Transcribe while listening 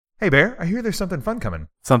Hey, Bear, I hear there's something fun coming.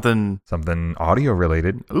 Something audio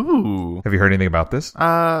related. Ooh. Have you heard anything about this?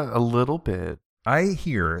 A little bit. I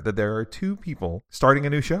hear that there are two people starting a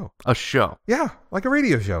new show. A show. Yeah, like a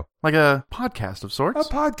radio show. Like a podcast of sorts.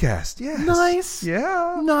 A podcast, yes. Nice.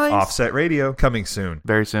 Yeah. Nice. Offset Radio, coming soon.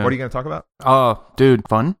 Very soon. What are you going to talk about? Dude,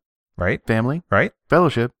 fun, Right? family, Right?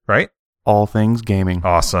 fellowship, Right? all things gaming.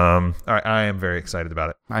 Awesome. All right, I am very excited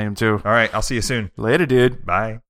about it. I am too. All right, I'll see you soon. Later, dude. Bye.